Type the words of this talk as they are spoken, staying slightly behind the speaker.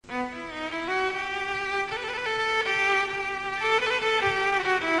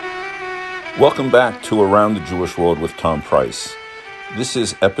Welcome back to Around the Jewish World with Tom Price. This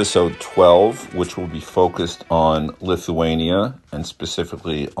is episode 12, which will be focused on Lithuania and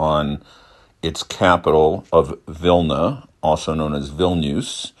specifically on its capital of Vilna, also known as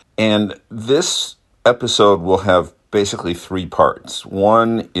Vilnius. And this episode will have basically three parts.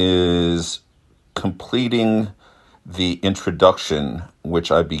 One is completing the introduction,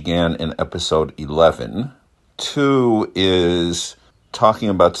 which I began in episode 11. Two is talking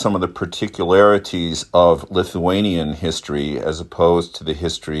about some of the particularities of Lithuanian history as opposed to the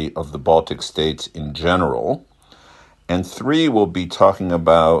history of the Baltic states in general. And three will be talking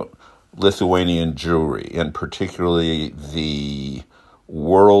about Lithuanian Jewry, and particularly the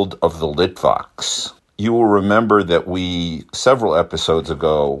world of the Litvaks. You will remember that several episodes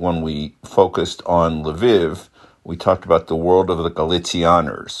ago, when we focused on Lviv, we talked about the world of the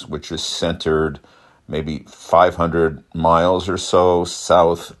Galicianers, which is centered maybe 500 miles or so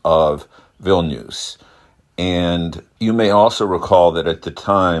south of Vilnius. And you may also recall that at the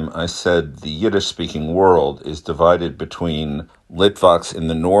time I said the Yiddish-speaking world is divided between Litvaks in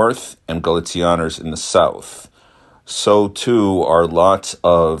the north and Galicianers in the south. So too are lots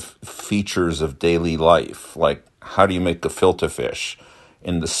of features of daily life, like how do you make gefilte fish?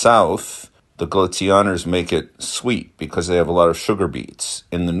 In the south, the Galicianers make it sweet because they have a lot of sugar beets.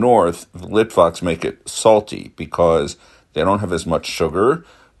 In the north, the Litvaks make it salty because they don't have as much sugar,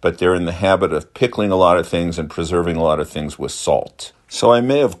 but they're in the habit of pickling a lot of things and preserving a lot of things with salt. So I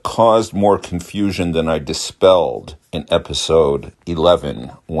may have caused more confusion than I dispelled in episode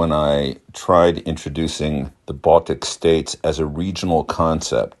 11 when I tried introducing the Baltic states as a regional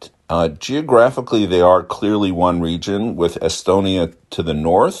concept. Geographically, they are clearly one region, with Estonia to the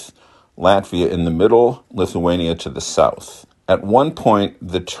north, Latvia in the middle, Lithuania to the south. At one point,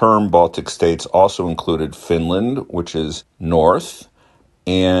 the term Baltic states also included Finland, which is north,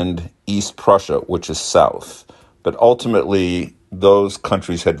 and East Prussia, which is south. But ultimately, those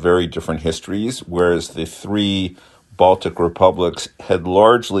countries had very different histories, whereas the three Baltic republics had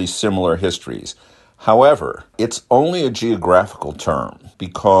largely similar histories. However, it's only a geographical term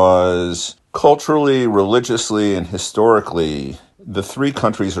because culturally, religiously, and historically, the three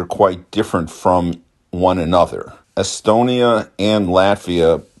countries are quite different from one another. Estonia and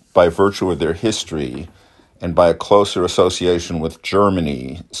Latvia, by virtue of their history and by a closer association with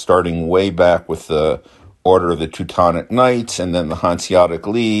Germany, starting way back with the Order of the Teutonic Knights and then the Hanseatic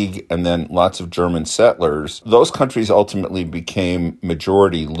League and then lots of German settlers, those countries ultimately became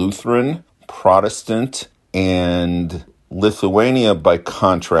majority Lutheran, Protestant, and Lithuania, by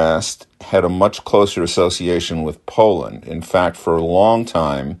contrast, had a much closer association with Poland. In fact, for a long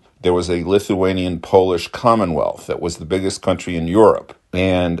time, there was a Lithuanian-Polish Commonwealth that was the biggest country in Europe.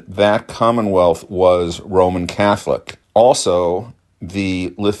 And that Commonwealth was Roman Catholic. Also,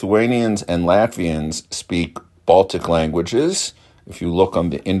 the Lithuanians and Latvians speak Baltic languages. If you look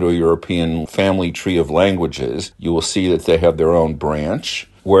on the Indo-European family tree of languages, you will see that they have their own branch.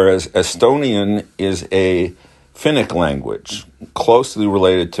 Whereas Estonian is a Finnic language, closely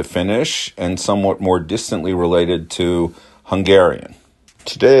related to Finnish and somewhat more distantly related to Hungarian.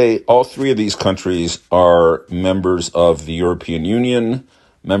 Today, all three of these countries are members of the European Union,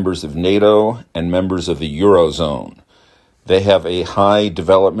 members of NATO, and members of the Eurozone. They have a high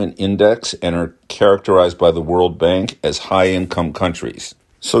development index and are characterized by the World Bank as high-income countries.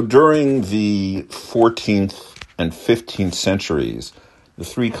 So during the 14th and 15th centuries, the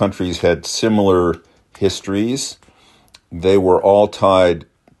three countries had similar histories. They were all tied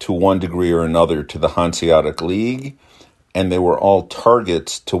to one degree or another to the Hanseatic League, and they were all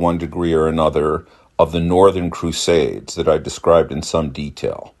targets to one degree or another of the Northern Crusades that I described in some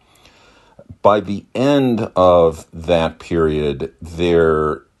detail. By the end of that period,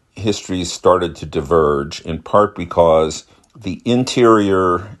 their histories started to diverge, in part because the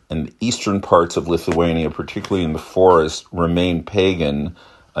interior and the eastern parts of Lithuania, particularly in the forest, remained pagan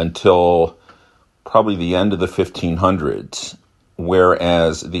until probably the end of the 1500s,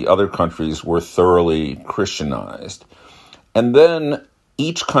 whereas the other countries were thoroughly Christianized. And then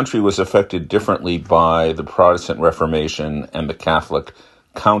each country was affected differently by the Protestant Reformation and the Catholic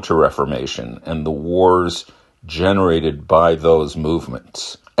Counter-Reformation and the wars generated by those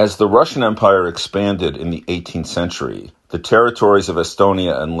movements. As the Russian Empire expanded in the 18th century, the territories of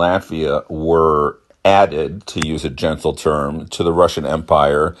Estonia and Latvia were added, to use a gentle term, to the Russian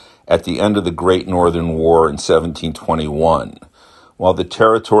Empire at the end of the Great Northern War in 1721, while the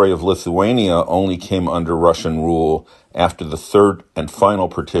territory of Lithuania only came under Russian rule after the third and final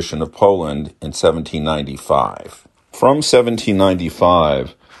partition of Poland in 1795. From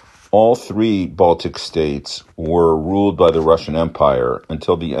 1795, All three Baltic states were ruled by the Russian Empire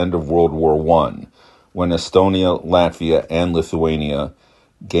until the end of World War I, when Estonia, Latvia, and Lithuania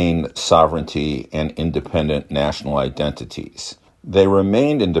gained sovereignty and independent national identities. They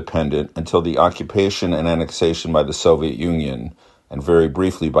remained independent until the occupation and annexation by the Soviet Union, and very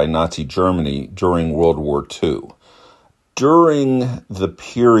briefly by Nazi Germany during World War II. During the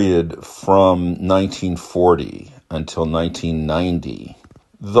period from 1940 until 1990,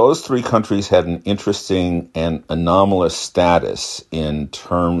 those three countries had an interesting and anomalous status in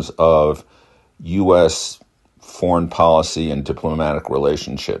terms of U.S. foreign policy and diplomatic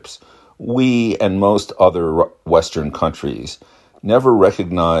relationships. We and most other Western countries never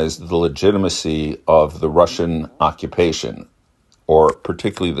recognized the legitimacy of the Russian occupation, or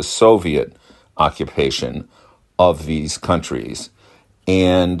particularly the Soviet occupation of these countries.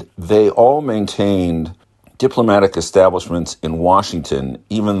 And they all maintained diplomatic establishments in Washington,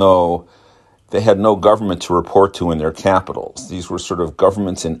 even though they had no government to report to in their capitals. These were sort of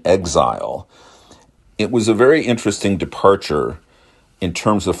governments in exile. It was a very interesting departure in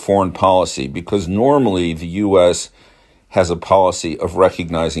terms of foreign policy, because normally the U.S. has a policy of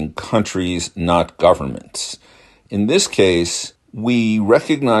recognizing countries, not governments. In this case, we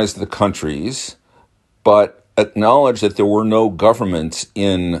recognized the countries, but acknowledged that there were no governments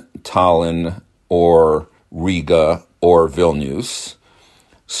in Tallinn or Riga or Vilnius.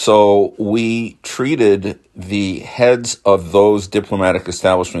 So we treated the heads of those diplomatic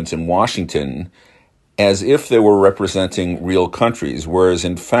establishments in Washington as if they were representing real countries, whereas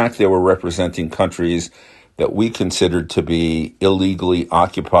in fact they were representing countries that we considered to be illegally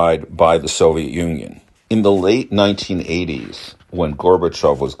occupied by the Soviet Union. In the late 1980s, when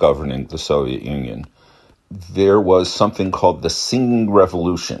Gorbachev was governing the Soviet Union, there was something called the Singing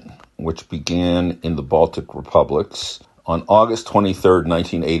Revolution, which began in the Baltic republics. On August 23rd,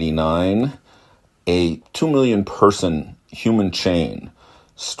 1989, a 2 million person human chain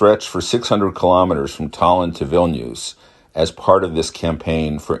stretched for 600 kilometers from Tallinn to Vilnius as part of this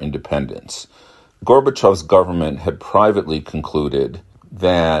campaign for independence. Gorbachev's government had privately concluded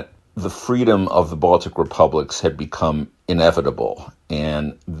that the freedom of the Baltic republics had become inevitable,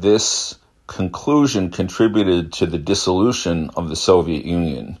 and this conclusion contributed to the dissolution of the Soviet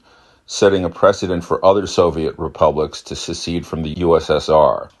Union, setting a precedent for other Soviet republics to secede from the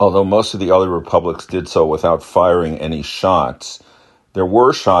USSR. Although most of the other republics did so without firing any shots, there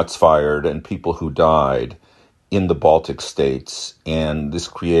were shots fired and people who died in the Baltic states, and this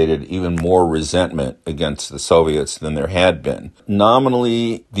created even more resentment against the Soviets than there had been.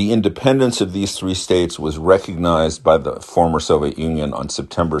 Nominally, the independence of these three states was recognized by the former Soviet Union on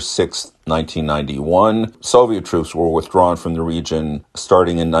September 6, 1991. Soviet troops were withdrawn from the region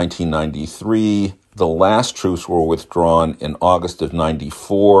starting in 1993. The last troops were withdrawn in August of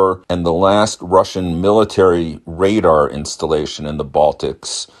 94, and the last Russian military radar installation in the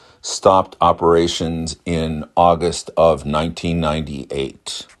Baltics stopped operations in August of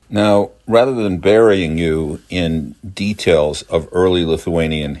 1998. Now, rather than burying you in details of early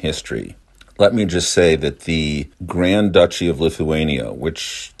Lithuanian history, let me just say that the Grand Duchy of Lithuania,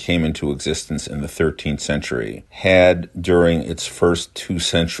 which came into existence in the 13th century, had, during its first 2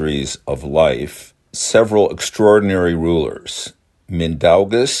 centuries of life, several extraordinary rulers.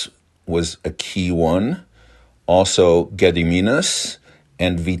 Mindaugas was a key one, also Gediminas,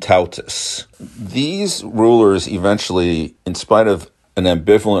 and Vytautas. These rulers eventually, in spite of an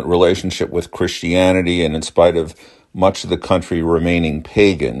ambivalent relationship with Christianity and in spite of much of the country remaining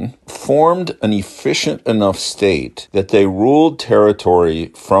pagan, formed an efficient enough state that they ruled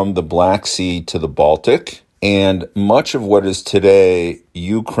territory from the Black Sea to the Baltic, and much of what is today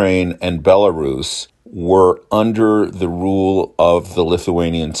Ukraine and Belarus were under the rule of the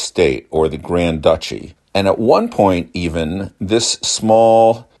Lithuanian state, or the Grand Duchy. And at one point, even, this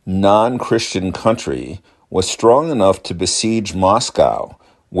small, non-Christian country was strong enough to besiege Moscow,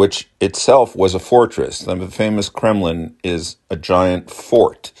 which itself was a fortress. The famous Kremlin is a giant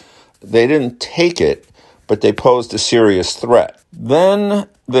fort. They didn't take it, but they posed a serious threat. Then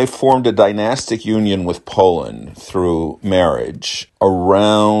they formed a dynastic union with Poland through marriage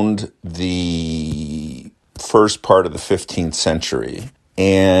around the first part of the 15th century.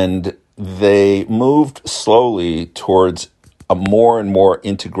 And they moved slowly towards a more and more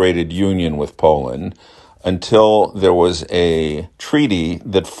integrated union with Poland until there was a treaty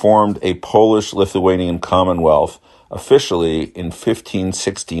that formed a Polish-Lithuanian Commonwealth officially in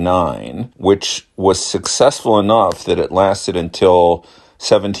 1569, which was successful enough that it lasted until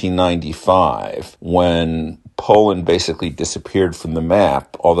 1795, when Poland basically disappeared from the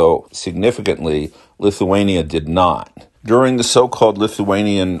map, although significantly, Lithuania did not. During the so-called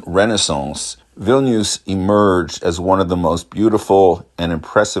Lithuanian Renaissance, Vilnius emerged as one of the most beautiful and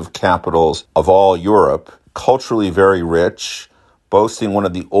impressive capitals of all Europe, culturally very rich, boasting one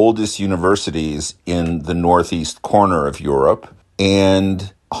of the oldest universities in the northeast corner of Europe,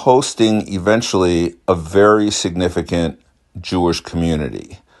 and hosting eventually a very significant Jewish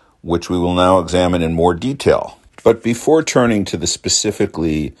community, which we will now examine in more detail. But before turning to the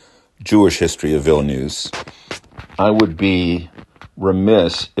specifically Jewish history of Vilnius, I would be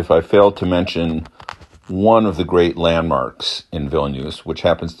remiss if I failed to mention one of the great landmarks in Vilnius, which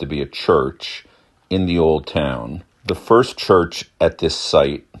happens to be a church in the old town. The first church at this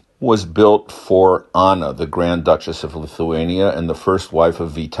site was built for Anna, the Grand Duchess of Lithuania and the first wife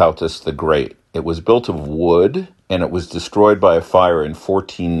of Vytautas the Great. It was built of wood, and it was destroyed by a fire in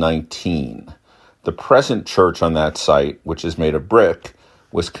 1419. The present church on that site, which is made of brick,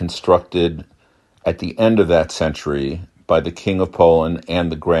 was constructed at the end of that century by the King of Poland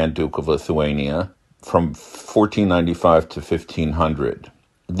and the Grand Duke of Lithuania from 1495 to 1500.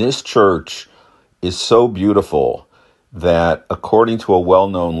 This church is so beautiful that, according to a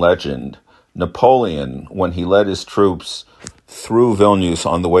well-known legend, Napoleon, when he led his troops through Vilnius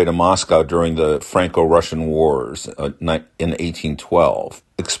on the way to Moscow during the Franco-Russian Wars in 1812,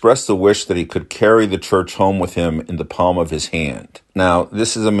 expressed the wish that he could carry the church home with him in the palm of his hand. Now,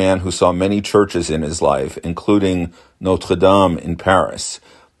 this is a man who saw many churches in his life, including Notre Dame in Paris,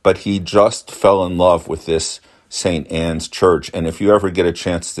 but he just fell in love with this St. Anne's Church, and if you ever get a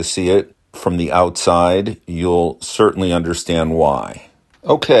chance to see it from the outside, you'll certainly understand why.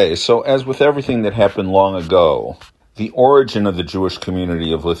 Okay, so as with everything that happened long ago, the origin of the Jewish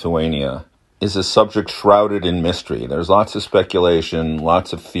community of Lithuania is a subject shrouded in mystery. There's lots of speculation,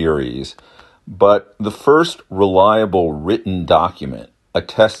 lots of theories, but the first reliable written document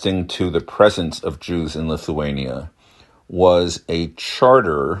attesting to the presence of Jews in Lithuania was a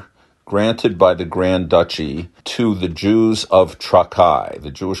charter granted by the Grand Duchy to the Jews of Trakai,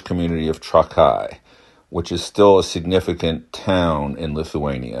 the Jewish community of Trakai, which is still a significant town in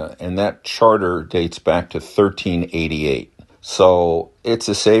Lithuania. And that charter dates back to 1388. So it's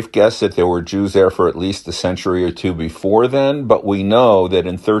a safe guess that there were Jews there for at least a century or two before then, but we know that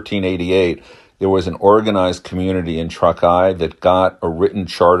in 1388, there was an organized community in Trakai that got a written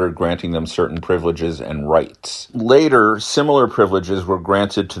charter granting them certain privileges and rights. Later, similar privileges were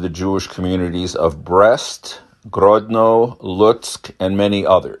granted to the Jewish communities of Brest, Grodno, Lutsk, and many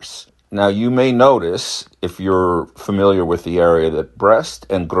others. Now, you may notice, if you're familiar with the area, that Brest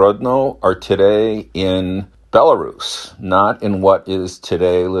and Grodno are today in Belarus, not in what is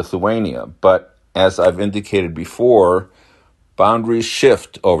today Lithuania. But as I've indicated before, boundaries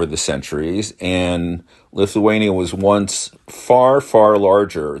shift over the centuries, and Lithuania was once far, far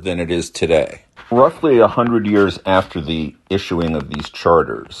larger than it is today. Roughly 100 years after the issuing of these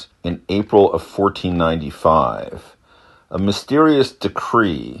charters, in April of 1495, a mysterious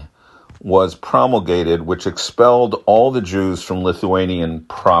decree was promulgated which expelled all the Jews from Lithuania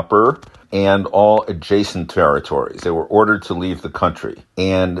proper and all adjacent territories. They were ordered to leave the country,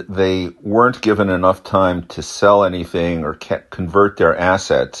 and they weren't given enough time to sell anything or convert their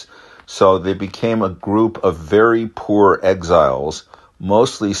assets, so they became a group of very poor exiles,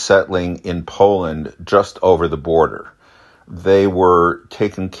 mostly settling in Poland just over the border. They were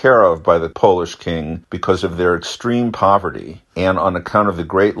taken care of by the Polish king because of their extreme poverty and on account of the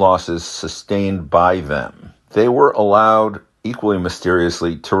great losses sustained by them. They were allowed, equally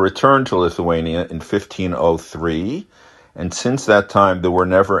mysteriously, to return to Lithuania in 1503, and since that time there were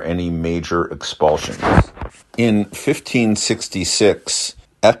never any major expulsions. In 1566,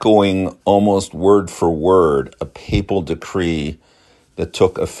 echoing almost word for word a papal decree that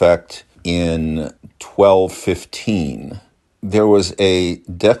took effect in 1215, there was a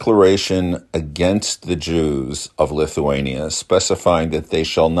declaration against the Jews of Lithuania, specifying that they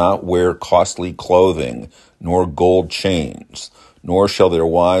shall not wear costly clothing, nor gold chains, nor shall their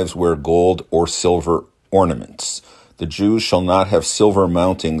wives wear gold or silver ornaments. The Jews shall not have silver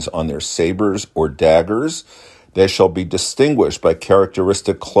mountings on their sabers or daggers. They shall be distinguished by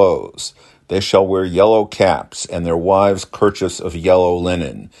characteristic clothes. They shall wear yellow caps, and their wives kerchiefs of yellow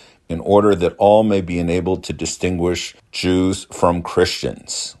linen, in order that all may be enabled to distinguish Jews from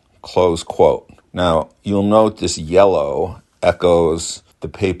Christians. Close quote. Now, you'll note this yellow echoes the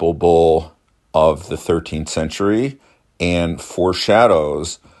papal bull of the 13th century and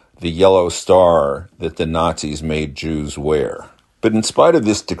foreshadows the yellow star that the Nazis made Jews wear. But in spite of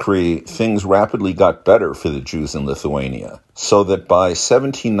this decree, things rapidly got better for the Jews in Lithuania, so that by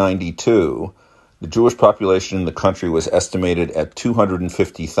 1792, the Jewish population in the country was estimated at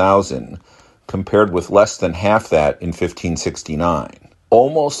 250,000, compared with less than half that in 1569.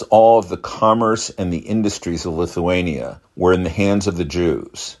 Almost all of the commerce and the industries of Lithuania were in the hands of the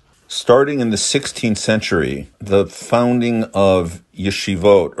Jews. Starting in the 16th century, the founding of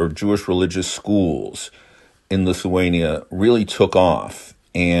yeshivot, or Jewish religious schools, in Lithuania really took off,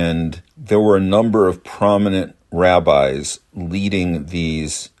 and there were a number of prominent rabbis leading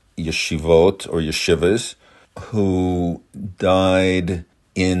these yeshivot, or yeshivas, who died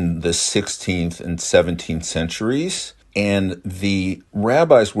in the 16th and 17th centuries. And the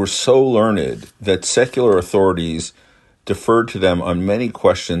rabbis were so learned that secular authorities deferred to them on many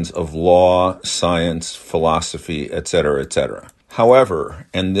questions of law, science, philosophy, etc., etc. However,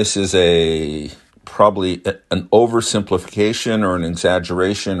 and this is probably an oversimplification or an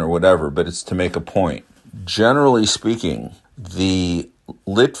exaggeration or whatever, but it's to make a point. Generally speaking, the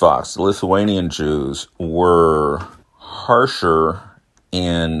Litvaks, the Lithuanian Jews, were harsher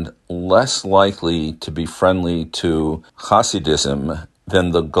and less likely to be friendly to Hasidism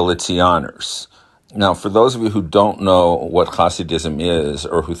than the Galicianers. Now, for those of you who don't know what Hasidism is,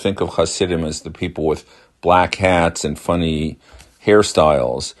 or who think of Hasidim as the people with black hats and funny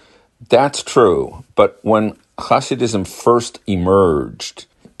hairstyles, that's true. But when Hasidism first emerged,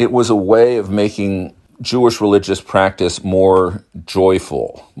 it was a way of making Jewish religious practice more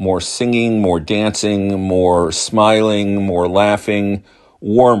joyful, more singing, more dancing, more smiling, more laughing,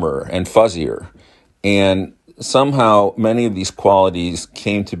 warmer and fuzzier. And somehow many of these qualities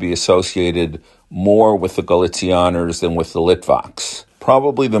came to be associated more with the Galicianers than with the Litvaks.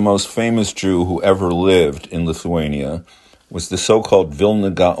 Probably the most famous Jew who ever lived in Lithuania was the so-called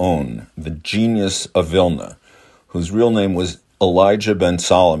Vilna Gaon, the genius of Vilna, whose real name was Elijah ben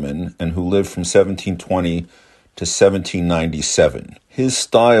Solomon, and who lived from 1720 to 1797. His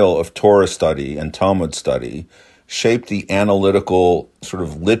style of Torah study and Talmud study shaped the analytical sort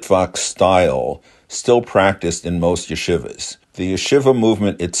of Litvak style still practiced in most yeshivas. The yeshiva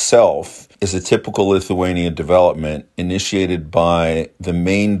movement itself is a typical Lithuanian development initiated by the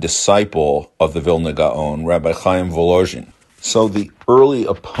main disciple of the Vilna Gaon, Rabbi Chaim Volozhin. So the early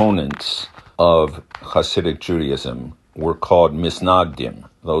opponents of Hasidic Judaism were called misnagdim,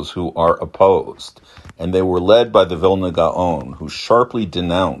 those who are opposed. And they were led by the Vilna Gaon, who sharply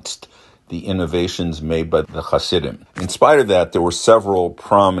denounced the innovations made by the Hasidim. In spite of that, there were several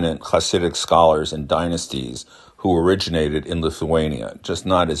prominent Hasidic scholars and dynasties who originated in Lithuania, just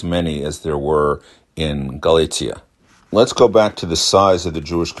not as many as there were in Galicia. Let's go back to the size of the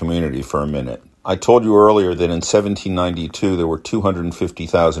Jewish community for a minute. I told you earlier that in 1792 there were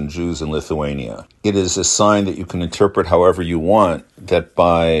 250,000 Jews in Lithuania. It is a sign that you can interpret however you want that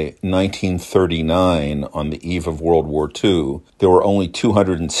by 1939, on the eve of World War II, there were only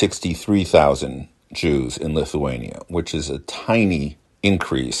 263,000 Jews in Lithuania, which is a tiny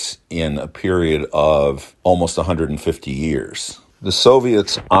increase in a period of almost 150 years. The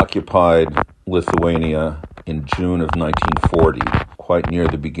Soviets occupied Lithuania in June of 1940, quite near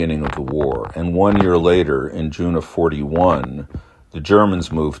the beginning of the war. And 1 year later, in June of 41, the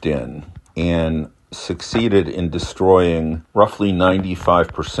Germans moved in and succeeded in destroying roughly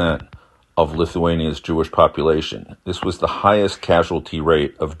 95% of Lithuania's Jewish population. This was the highest casualty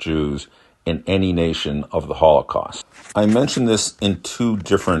rate of Jews in any nation of the Holocaust. I mention this in two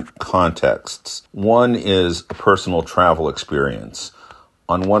different contexts. One is a personal travel experience.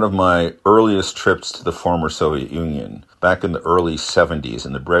 On one of my earliest trips to the former Soviet Union, back in the early 70s,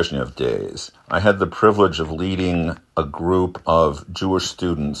 in the Brezhnev days, I had the privilege of leading a group of Jewish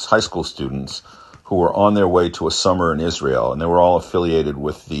students, high school students, who were on their way to a summer in Israel, and they were all affiliated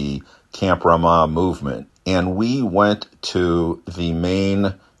with the Camp Ramah movement. And we went to the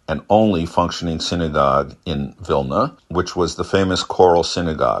main and only functioning synagogue in Vilna, which was the famous Choral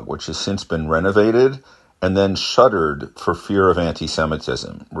Synagogue, which has since been renovated and then shuttered for fear of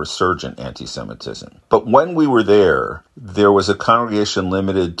anti-Semitism, resurgent anti-Semitism. But when we were there, there was a congregation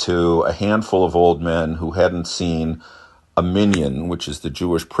limited to a handful of old men who hadn't seen a minyan, which is the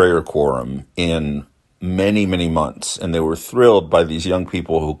Jewish prayer quorum, in many, many months. And they were thrilled by these young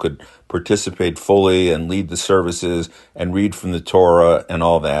people who could participate fully and lead the services and read from the Torah and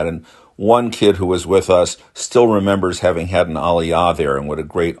all that. And one kid who was with us still remembers having had an aliyah there and what a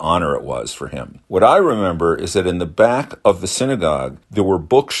great honor it was for him. What I remember is that in the back of the synagogue, there were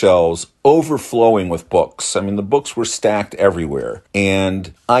bookshelves overflowing with books. I mean, the books were stacked everywhere.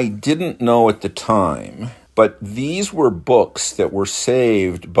 And I didn't know at the time, but these were books that were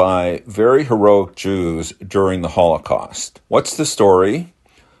saved by very heroic Jews during the Holocaust. What's the story?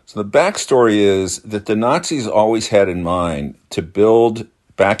 So the backstory is that the Nazis always had in mind to build,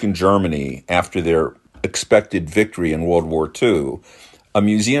 back in Germany after their expected victory in World War II, a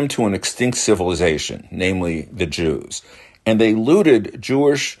museum to an extinct civilization, namely the Jews. And they looted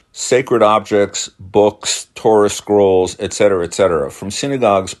Jewish sacred objects, books, Torah scrolls, etc., from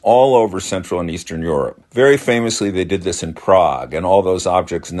synagogues all over Central and Eastern Europe. Very famously, they did this in Prague, and all those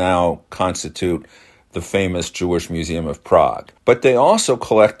objects now constitute the famous Jewish Museum of Prague. But they also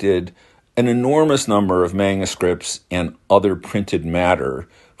collected an enormous number of manuscripts and other printed matter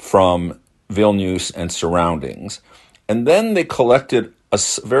from Vilnius and surroundings. And then they collected a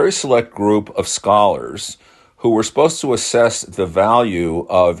very select group of scholars who were supposed to assess the value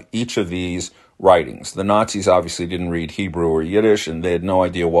of each of these writings. The Nazis obviously didn't read Hebrew or Yiddish, and they had no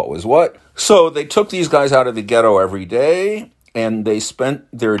idea what was what. So they took these guys out of the ghetto every day, and they spent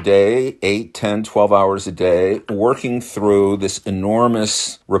their day, 8, 10, 12 hours a day, working through this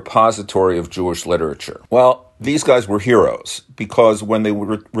enormous repository of Jewish literature. Well, these guys were heroes, because when they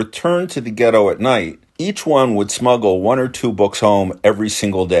would return to the ghetto at night, each one would smuggle 1 or 2 books home every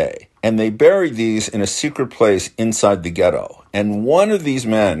single day. And they buried these in a secret place inside the ghetto. And one of these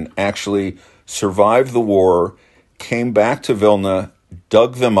men actually survived the war, came back to Vilna,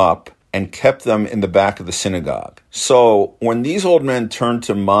 dug them up, and kept them in the back of the synagogue. So when these old men turned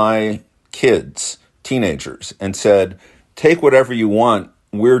to my kids, teenagers, and said, take whatever you want,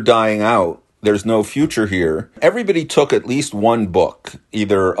 we're dying out, there's no future here, everybody took at least one book,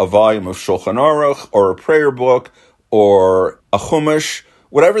 either a volume of Shulchan Aruch or a prayer book or a Chumash.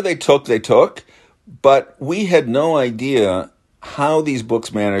 Whatever they took, but we had no idea how these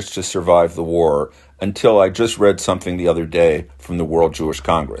books managed to survive the war until I just read something the other day from the World Jewish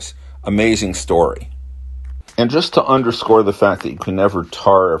Congress. Amazing story. And just to underscore the fact that you can never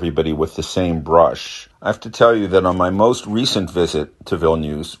tar everybody with the same brush, I have to tell you that on my most recent visit to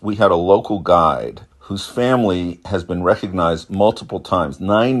Vilnius, we had a local guide whose family has been recognized multiple times,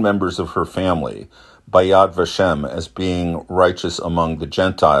 9 members of her family, by Yad Vashem as being righteous among the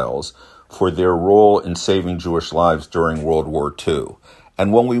Gentiles for their role in saving Jewish lives during World War II.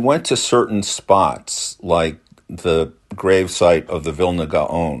 And when we went to certain spots, like the gravesite of the Vilna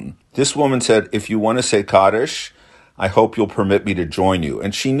Gaon, this woman said, if you want to say Kaddish, I hope you'll permit me to join you.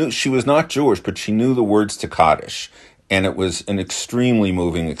 And she knew, she was not Jewish, but she knew the words to Kaddish. And it was an extremely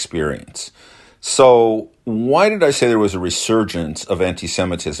moving experience. So why did I say there was a resurgence of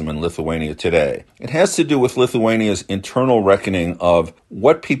anti-Semitism in Lithuania today? It has to do with Lithuania's internal reckoning of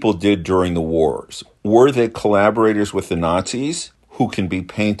what people did during the wars. Were they collaborators with the Nazis, who can be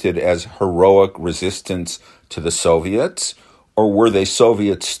painted as heroic resistance to the Soviets? Or were they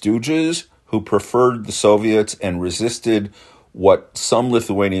Soviet stooges who preferred the Soviets and resisted what some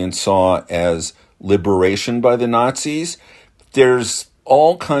Lithuanians saw as liberation by the Nazis? There's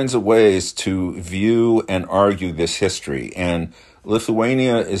all kinds of ways to view and argue this history, and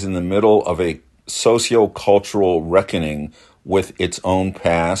Lithuania is in the middle of a socio-cultural reckoning with its own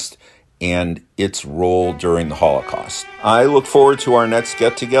past and its role during the Holocaust. I look forward to our next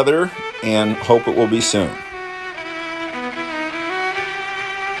get-together and hope it will be soon.